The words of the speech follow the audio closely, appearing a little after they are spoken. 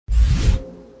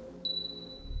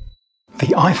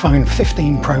The iPhone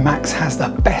 15 Pro Max has the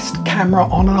best camera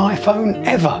on an iPhone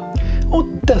ever. Or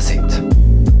does it?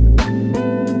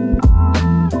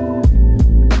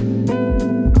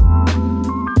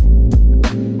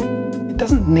 It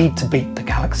doesn't need to beat the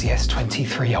Galaxy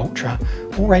S23 Ultra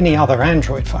or any other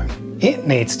Android phone. It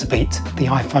needs to beat the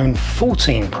iPhone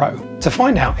 14 Pro. To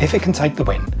find out if it can take the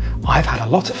win, I've had a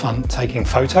lot of fun taking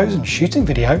photos and shooting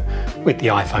video with the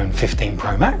iPhone 15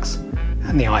 Pro Max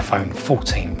and the iPhone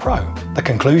 14 Pro. The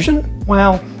conclusion?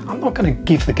 Well, I'm not going to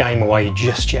give the game away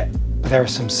just yet, but there are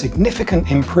some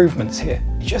significant improvements here.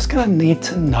 You're just going to need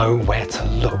to know where to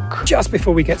look. Just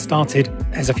before we get started,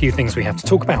 there's a few things we have to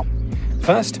talk about.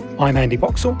 First, I'm Andy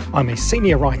Boxall. I'm a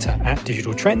senior writer at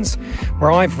Digital Trends,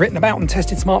 where I've written about and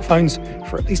tested smartphones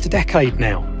for at least a decade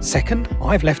now. Second,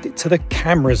 I've left it to the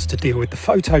cameras to deal with the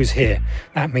photos here.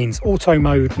 That means auto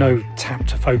mode, no tap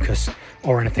to focus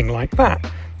or anything like that.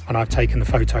 And I've taken the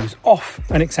photos off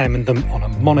and examined them on a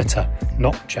monitor,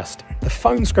 not just the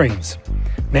phone screens.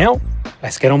 Now,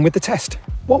 let's get on with the test.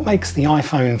 What makes the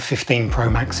iPhone 15 Pro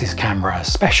Max's camera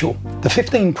special? The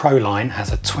 15 Pro line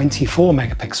has a 24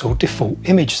 megapixel default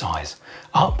image size,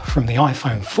 up from the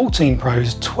iPhone 14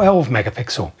 Pro's 12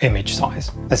 megapixel image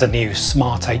size. There's a new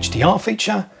Smart HDR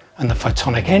feature, and the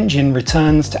photonic engine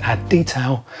returns to add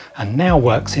detail and now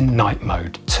works in night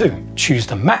mode too. Choose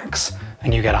the Max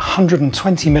and you get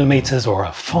 120mm or a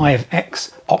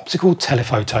 5x optical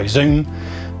telephoto zoom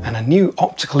and a new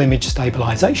optical image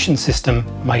stabilization system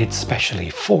made specially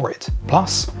for it.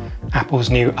 Plus, Apple's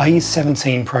new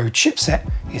A17 Pro chipset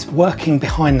is working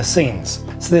behind the scenes,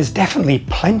 so there's definitely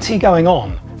plenty going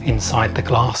on inside the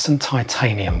glass and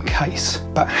titanium case.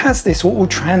 But has this all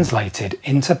translated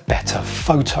into better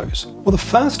photos? Well, the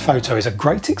first photo is a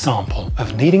great example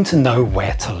of needing to know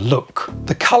where to look.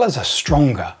 The colours are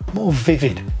stronger, more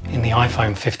vivid in the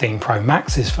iPhone 15 Pro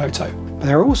Max's photo, but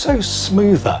they're also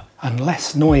smoother and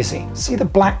less noisy. See the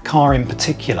black car in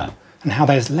particular, and how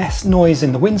there's less noise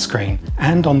in the windscreen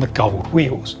and on the gold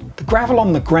wheels. The gravel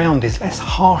on the ground is less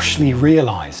harshly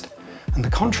realised, and the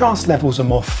contrast levels are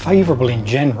more favourable in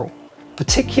general,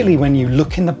 particularly when you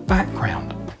look in the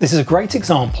background. This is a great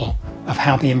example of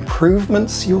how the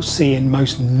improvements you'll see in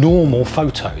most normal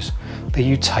photos that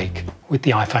you take with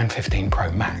the iPhone 15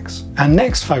 Pro Max. Our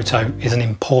next photo is an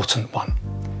important one,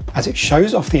 as it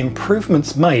shows off the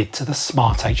improvements made to the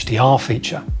Smart HDR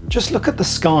feature. Just look at the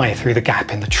sky through the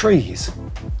gap in the trees.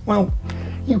 Well,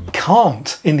 you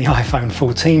can't in the iPhone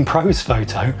 14 Pro's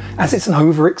photo, as it's an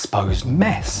overexposed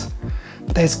mess.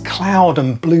 But there's cloud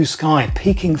and blue sky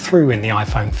peeking through in the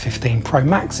iPhone 15 Pro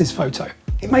Max's photo.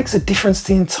 It makes a difference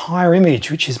to the entire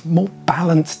image, which is more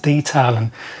balanced detail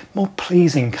and more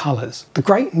pleasing colours. The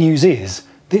great news is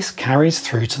this carries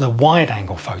through to the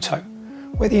wide-angle photo,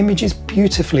 where the image is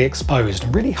beautifully exposed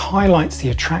and really highlights the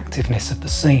attractiveness of the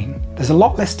scene. There's a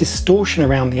lot less distortion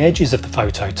around the edges of the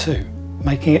photo too,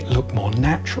 making it look more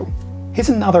natural. Here's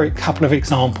another couple of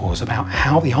examples about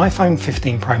how the iPhone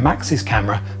 15 Pro Max's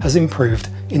camera has improved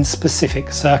in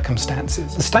specific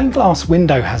circumstances. The stained glass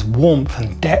window has warmth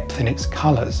and depth in its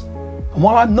colours, and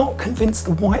while I'm not convinced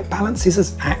the white balance is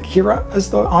as accurate as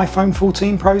the iPhone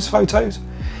 14 Pro's photos,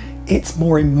 it's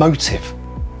more emotive.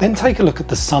 Then take a look at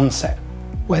the sunset,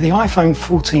 where the iPhone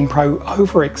 14 Pro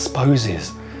overexposes,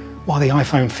 while the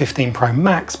iPhone 15 Pro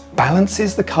Max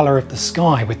balances the colour of the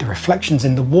sky with the reflections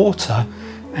in the water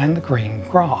and the green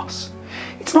grass.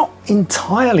 It's not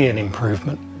entirely an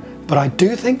improvement, but I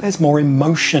do think there's more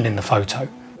emotion in the photo,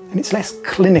 and it's less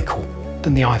clinical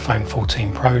than the iPhone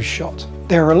 14 Pro's shot.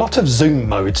 There are a lot of zoom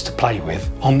modes to play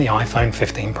with on the iPhone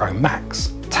 15 Pro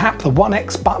Max. Tap the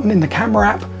 1x button in the camera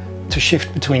app to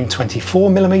shift between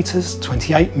 24mm,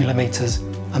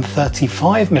 28mm and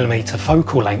 35mm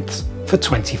focal lengths for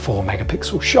 24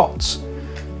 megapixel shots.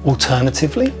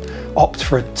 Alternatively, opt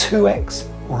for a 2x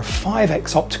or a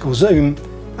 5x optical zoom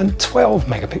and 12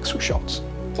 megapixel shots.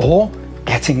 Or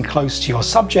getting close to your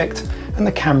subject and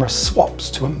the camera swaps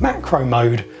to a macro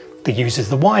mode that uses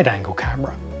the wide angle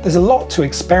camera. There's a lot to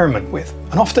experiment with,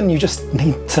 and often you just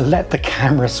need to let the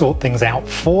camera sort things out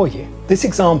for you. This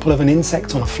example of an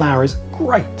insect on a flower is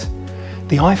great.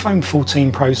 The iPhone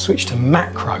 14 Pro switched to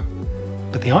macro,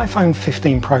 but the iPhone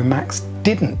 15 Pro Max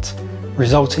didn't,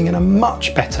 resulting in a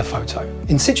much better photo.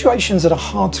 In situations that are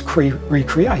hard to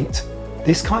recreate,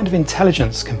 this kind of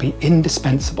intelligence can be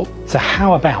indispensable. So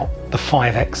how about the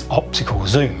 5x optical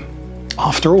zoom?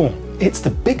 After all, it's the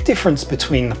big difference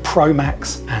between the Pro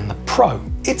Max and the Pro.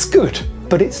 It's good,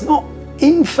 but it's not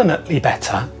infinitely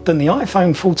better than the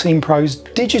iPhone 14 Pro's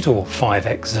digital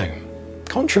 5x zoom.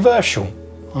 Controversial,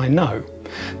 I know,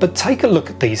 but take a look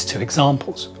at these two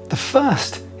examples. The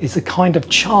first is the kind of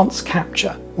chance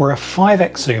capture where a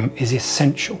 5x zoom is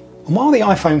essential. And while the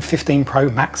iPhone 15 Pro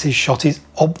Max's shot is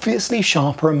obviously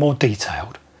sharper and more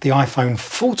detailed, the iPhone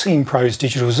 14 Pro's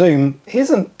digital zoom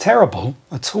isn't terrible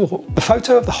at all. The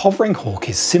photo of the hovering hawk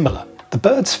is similar. The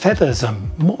bird's feathers are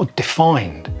more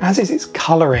defined, as is its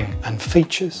colouring and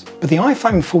features. But the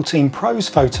iPhone 14 Pro's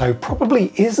photo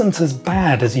probably isn't as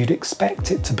bad as you'd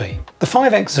expect it to be. The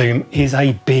 5x zoom is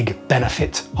a big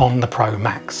benefit on the Pro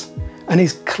Max, and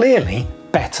is clearly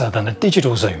better than a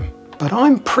digital zoom. But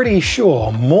I'm pretty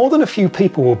sure more than a few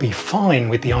people will be fine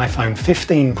with the iPhone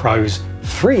 15 Pro's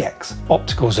 3x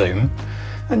optical zoom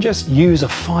and just use a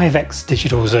 5x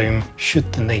digital zoom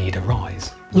should the need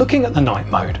arise. Looking at the night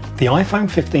mode, the iPhone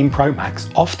 15 Pro Max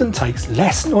often takes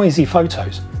less noisy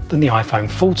photos than the iPhone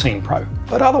 14 Pro,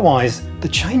 but otherwise the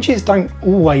changes don't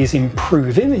always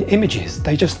improve images,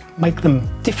 they just make them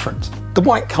different. The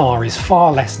white car is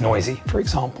far less noisy, for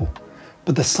example,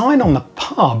 but the sign on the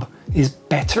pub is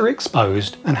better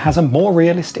exposed and has a more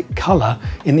realistic colour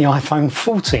in the iPhone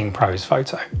 14 Pro's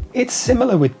photo. It's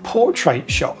similar with portrait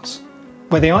shots,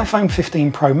 where the iPhone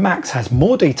 15 Pro Max has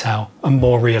more detail and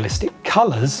more realistic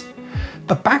colours,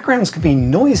 but backgrounds can be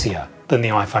noisier than the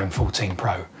iPhone 14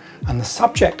 Pro, and the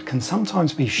subject can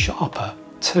sometimes be sharper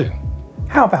too.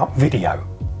 How about video?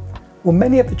 Well,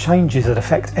 many of the changes that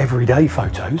affect everyday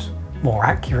photos, more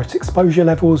accurate exposure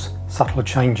levels, subtle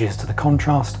changes to the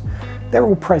contrast, they're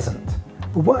all present,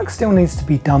 but work still needs to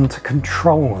be done to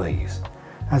control these,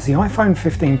 as the iPhone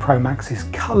 15 Pro Max's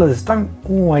colours don't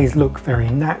always look very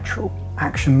natural.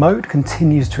 Action mode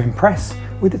continues to impress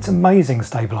with its amazing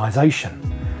stabilisation,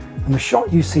 and the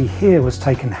shot you see here was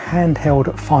taken handheld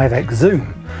at 5x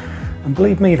zoom, and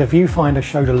believe me, the viewfinder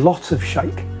showed a lot of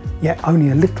shake, yet only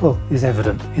a little is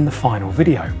evident in the final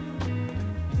video.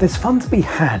 There's fun to be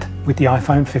had with the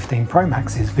iPhone 15 Pro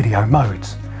Max's video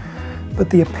modes, but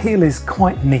the appeal is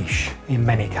quite niche in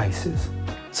many cases.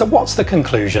 So what's the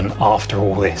conclusion after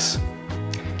all this?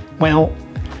 Well,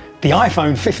 the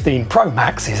iPhone 15 Pro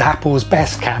Max is Apple's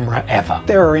best camera ever.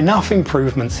 There are enough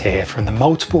improvements here, from the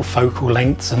multiple focal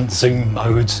lengths and zoom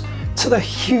modes to the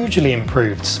hugely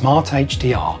improved Smart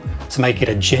HDR, to make it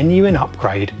a genuine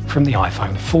upgrade from the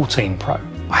iPhone 14 Pro.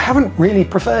 I haven't really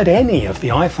preferred any of the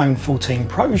iPhone 14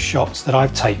 Pro's shots that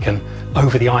I've taken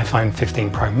over the iPhone 15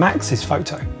 Pro Max's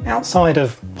photo, outside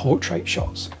of portrait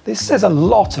shots. This says a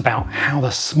lot about how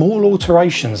the small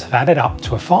alterations have added up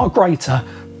to a far greater,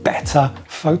 better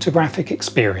photographic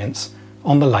experience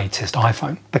on the latest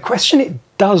iPhone. The question it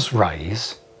does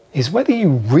raise is whether you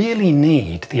really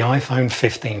need the iPhone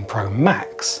 15 Pro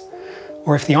Max,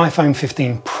 or if the iPhone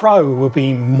 15 Pro will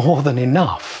be more than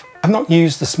enough. I've not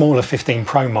used the smaller 15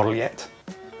 Pro model yet,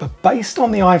 but based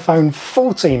on the iPhone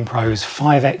 14 Pro's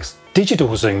 5x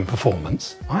digital zoom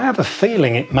performance, I have a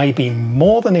feeling it may be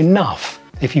more than enough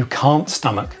if you can't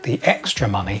stomach the extra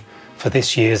money for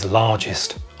this year's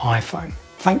largest iPhone.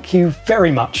 Thank you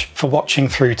very much for watching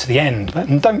through to the end,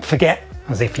 and don't forget,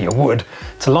 as if you would,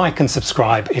 to like and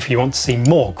subscribe if you want to see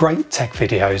more great tech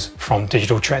videos from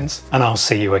Digital Trends, and I'll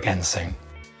see you again soon.